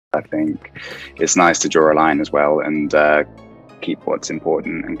I think it's nice to draw a line as well and keep what's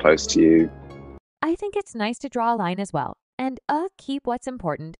important and close to you. I think it's nice to draw a line as well, and keep what's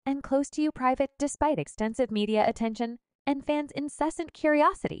important and close to you private despite extensive media attention and fans' incessant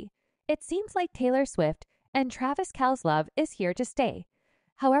curiosity. It seems like Taylor Swift and Travis Kelce's love is here to stay.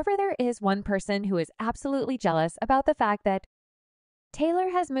 However, there is one person who is absolutely jealous about the fact that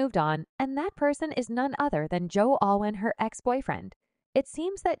Taylor has moved on, and that person is none other than Joe Alwyn, her ex-boyfriend. It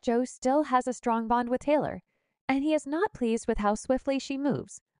seems that Joe still has a strong bond with Taylor, and he is not pleased with how swiftly she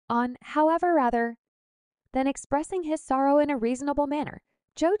moves on. However, rather than expressing his sorrow in a reasonable manner,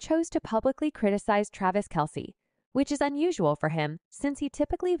 Joe chose to publicly criticize Travis Kelce, which is unusual for him since he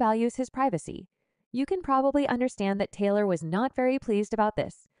typically values his privacy. You can probably understand that Taylor was not very pleased about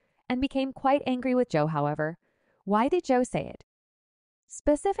this and became quite angry with Joe. However, why did Joe say it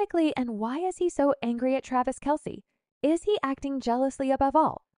specifically, and why is he so angry at Travis Kelce? Is he acting jealously above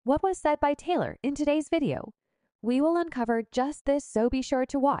all? What was said by Taylor in today's video? We will uncover just this, so be sure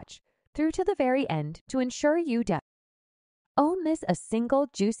to watch through to the very end to ensure you don't miss a single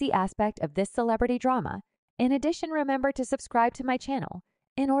juicy aspect of this celebrity drama. In addition, remember to subscribe to my channel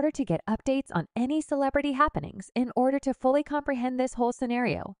in order to get updates on any celebrity happenings in order to fully comprehend this whole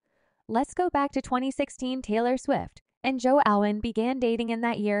scenario. Let's go back to 2016. Taylor Swift and Joe Alwyn began dating in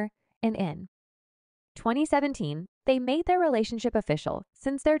that year, and in 2017, they made their relationship official.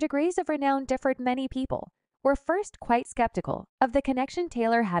 Since their degrees of renown differed, many people were first quite skeptical of the connection.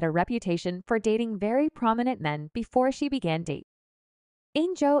 Taylor had a reputation for dating very prominent men before she began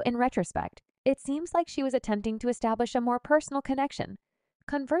dating Joe. In retrospect, it seems like she was attempting to establish a more personal connection.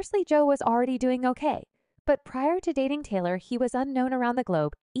 Conversely, Joe was already doing okay, but prior to dating Taylor, he was unknown around the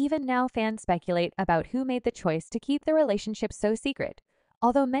globe. Even now, fans speculate about who made the choice to keep the relationship so secret.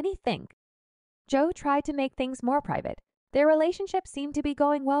 Although many think Joe tried to make things more private, their relationship seemed to be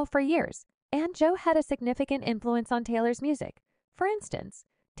going well for years, and Joe had a significant influence on Taylor's music. For instance,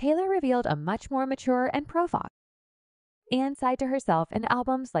 Taylor revealed a much more mature and provocative side to herself in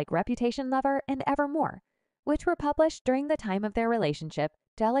albums like Reputation Lover and Evermore, which were published during the time of their relationship.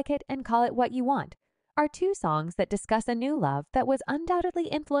 Delicate and Call It What You Want are two songs that discuss a new love that was undoubtedly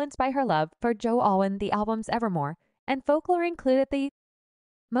influenced by her love for Joe Alwyn. The albums Evermore and Folklore included the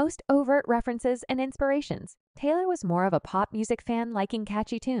most overt references and inspirations. Taylor was more of a pop music fan, liking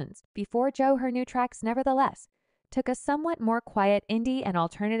catchy tunes. Before Joe, her new tracks nevertheless took a somewhat more quiet indie and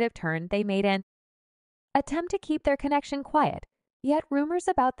alternative turn. They made an attempt to keep their connection quiet, yet rumors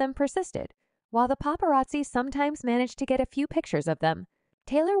about them persisted. While the paparazzi sometimes managed to get a few pictures of them,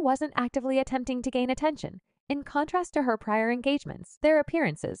 Taylor wasn't actively attempting to gain attention. In contrast to her prior engagements, their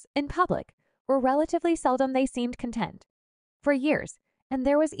appearances in public were relatively seldom. They seemed content for years, and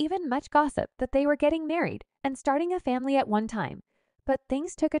there was even much gossip that they were getting married and starting a family at one time. But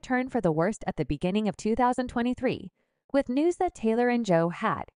things took a turn for the worst at the beginning of 2023, with news that Taylor and Joe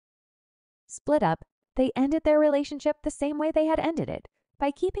had split up. They ended their relationship the same way they had ended it,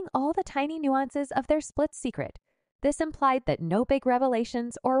 by keeping all the tiny nuances of their split secret. This implied that no big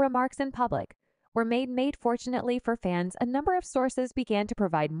revelations or remarks in public were made. Fortunately for fans, a number of sources began to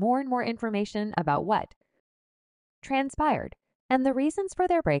provide more and more information about what transpired and the reasons for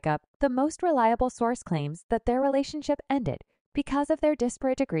their breakup. The most reliable source claims that their relationship ended because of their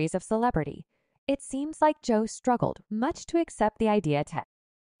disparate degrees of celebrity. It seems like Joe struggled much to accept the idea that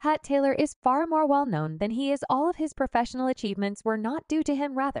Taylor is far more well-known than he is. All of his professional achievements were not due to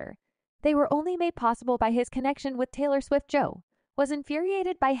him, rather, they were only made possible by his connection with Taylor Swift. Joe was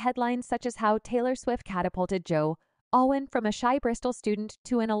infuriated by headlines such as how Taylor Swift catapulted Joe Alwyn from a shy Bristol student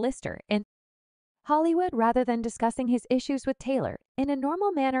to an A-lister in Hollywood. Rather than discussing his issues with Taylor in a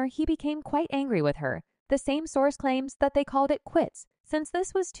normal manner, he became quite angry with her. The same source claims that they called it quits since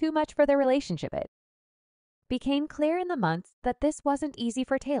this was too much for their relationship. It became clear in the months that this wasn't easy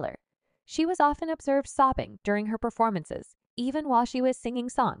for Taylor. She was often observed sobbing during her performances, even while she was singing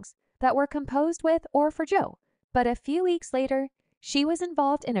songs that were composed with or for Joe. But a few weeks later, she was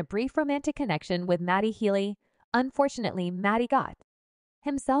involved in a brief romantic connection with Maddie Healy. Unfortunately, Maddie got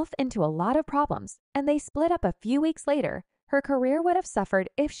himself into a lot of problems, and they split up a few weeks later. Her career would have suffered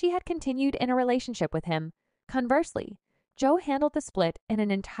if she had continued in a relationship with him. Conversely, Joe handled the split in an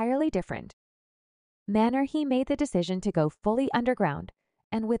entirely different manner. He made the decision to go fully underground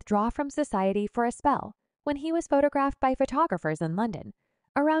and withdraw from society for a spell. When he was photographed by photographers in London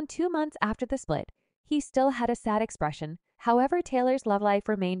around 2 months after the split, he still had a sad expression. However, Taylor's love life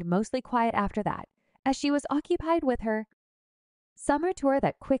remained mostly quiet after that, as she was occupied with her summer tour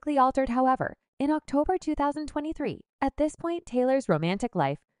that quickly altered, however, in October 2023. At this point, Taylor's romantic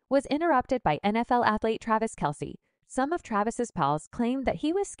life was interrupted by NFL athlete Travis Kelce some of Travis's pals claimed that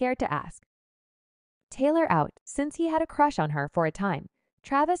he was scared to ask Taylor out since he had a crush on her for a time.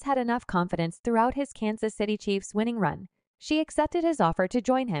 Travis had enough confidence throughout his Kansas City Chiefs winning run. She accepted his offer to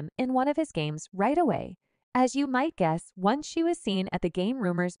join him in one of his games right away. As you might guess, once she was seen at the game,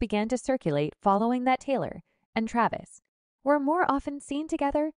 rumors began to circulate following that Taylor and Travis were more often seen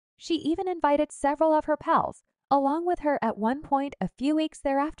together. She even invited several of her pals along with her at one point a few weeks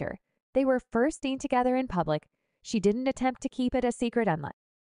thereafter. They were first seen together in public. She didn't attempt to keep it a secret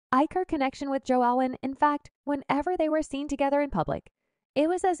unlike her connection with Joe Alwyn. In fact, whenever they were seen together in public, it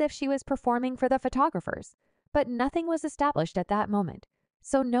was as if she was performing for the photographers, but nothing was established at that moment,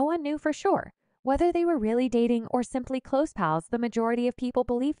 so no one knew for sure whether they were really dating or simply close pals. The majority of people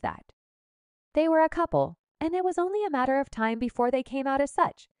believed that they were a couple, and it was only a matter of time before they came out as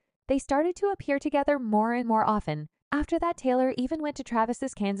such. They started to appear together more and more often. After that, Taylor even went to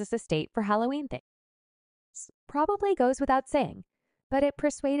Travis's Kansas estate for Halloween things. Probably goes without saying, but it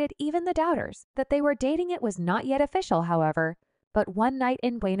persuaded even the doubters that they were dating. It was not yet official, however, but one night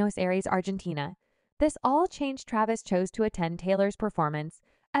in Buenos Aires, Argentina, this all changed. Travis chose to attend Taylor's performance.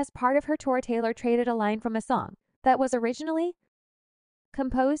 As part of her tour, Taylor traded a line from a song that was originally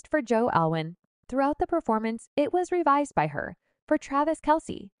composed for Joe Alwyn. Throughout the performance, it was revised by her for Travis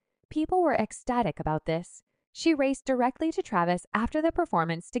Kelce. People were ecstatic about this. She raced directly to Travis after the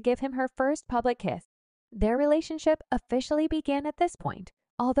performance to give him her first public kiss. Their relationship officially began at this point.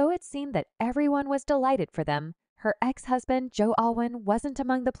 Although it seemed that everyone was delighted for them, her ex-husband Joe Alwyn wasn't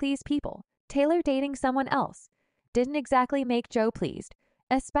among the pleased people. Taylor dating someone else didn't exactly make Joe pleased,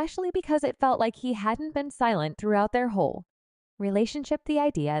 especially because it felt like he hadn't been silent throughout their whole relationship. The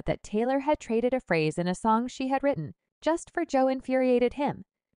idea that Taylor had traded a phrase in a song she had written just for Joe infuriated him.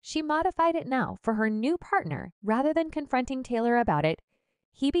 She modified it now for her new partner. Rather than confronting Taylor about it,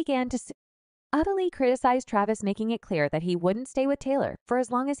 he began to utterly criticize Travis, making it clear that he wouldn't stay with Taylor for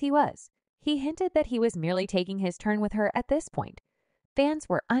as long as he was. He hinted that he was merely taking his turn with her at this point. Fans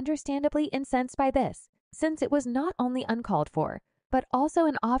were understandably incensed by this, since it was not only uncalled for, but also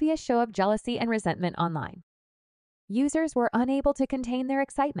an obvious show of jealousy and resentment online. Users were unable to contain their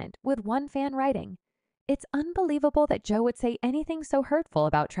excitement, with one fan writing, "It's unbelievable that Joe would say anything so hurtful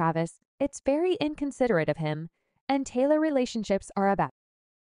about Travis. It's very inconsiderate of him." And Taylor relationships are about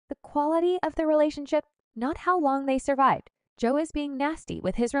the quality of the relationship, not how long they survived. Joe is being nasty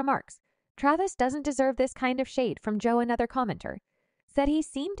with his remarks. Travis doesn't deserve this kind of shade from Joe. Another commenter said he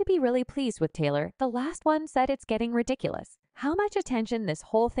seemed to be really pleased with Taylor. The last one said it's getting ridiculous how much attention this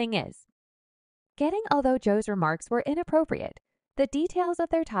whole thing is getting. Although Joe's remarks were inappropriate, the details of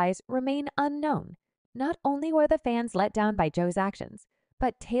their ties remain unknown. Not only were the fans let down by Joe's actions,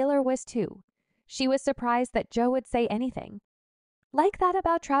 but Taylor was too. She was surprised that Joe would say anything like that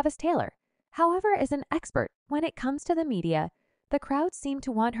about Travis. Taylor, however, is an expert when it comes to the media. The crowd seemed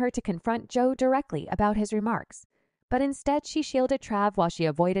to want her to confront Joe directly about his remarks, but instead she shielded Trav while she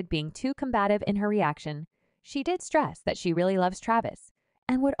avoided being too combative in her reaction. She did stress that she really loves Travis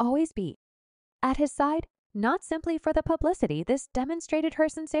and would always be at his side, not simply for the publicity. This demonstrated her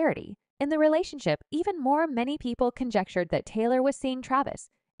sincerity in the relationship even more. Many people conjectured that Taylor was seeing Travis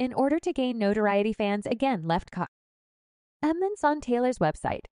in order to gain notoriety. Fans again left comments on Taylor's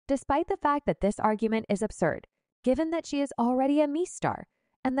website, despite the fact that this argument is absurd, given that she is already a Mies star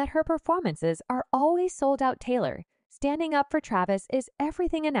and that her performances are always sold out. Taylor standing up for Travis is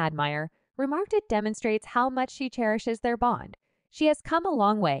everything an admirer remarked. It demonstrates how much she cherishes their bond. She has come a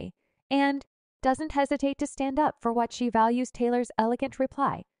long way and doesn't hesitate to stand up for what she values. Taylor's elegant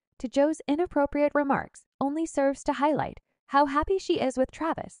reply to Joe's inappropriate remarks only serves to highlight how happy she is with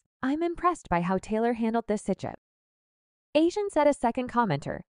Travis. "I'm impressed by how Taylor handled this situation." Asian said, a second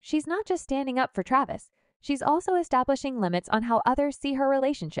commenter, "She's not just standing up for Travis, she's also establishing limits on how others see her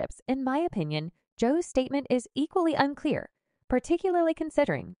relationships. In my opinion, Joe's statement is equally unclear, particularly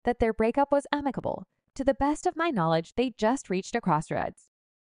considering that their breakup was amicable. To the best of my knowledge, they just reached a crossroads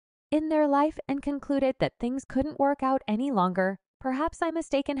in their life and concluded that things couldn't work out any longer. Perhaps I'm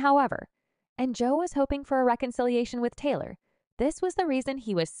mistaken, however, and Joe was hoping for a reconciliation with Taylor. This was the reason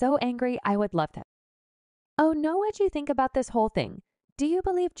he was so angry. I would love to know what you think about this whole thing. Do you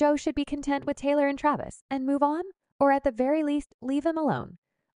believe Joe should be content with Taylor and Travis and move on, or at the very least leave him alone?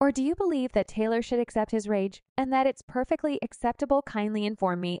 Or do you believe that Taylor should accept his rage and that it's perfectly acceptable? Kindly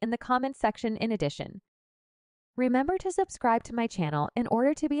inform me in the comments section. In addition, remember to subscribe to my channel in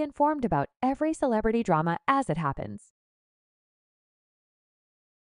order to be informed about every celebrity drama as it happens.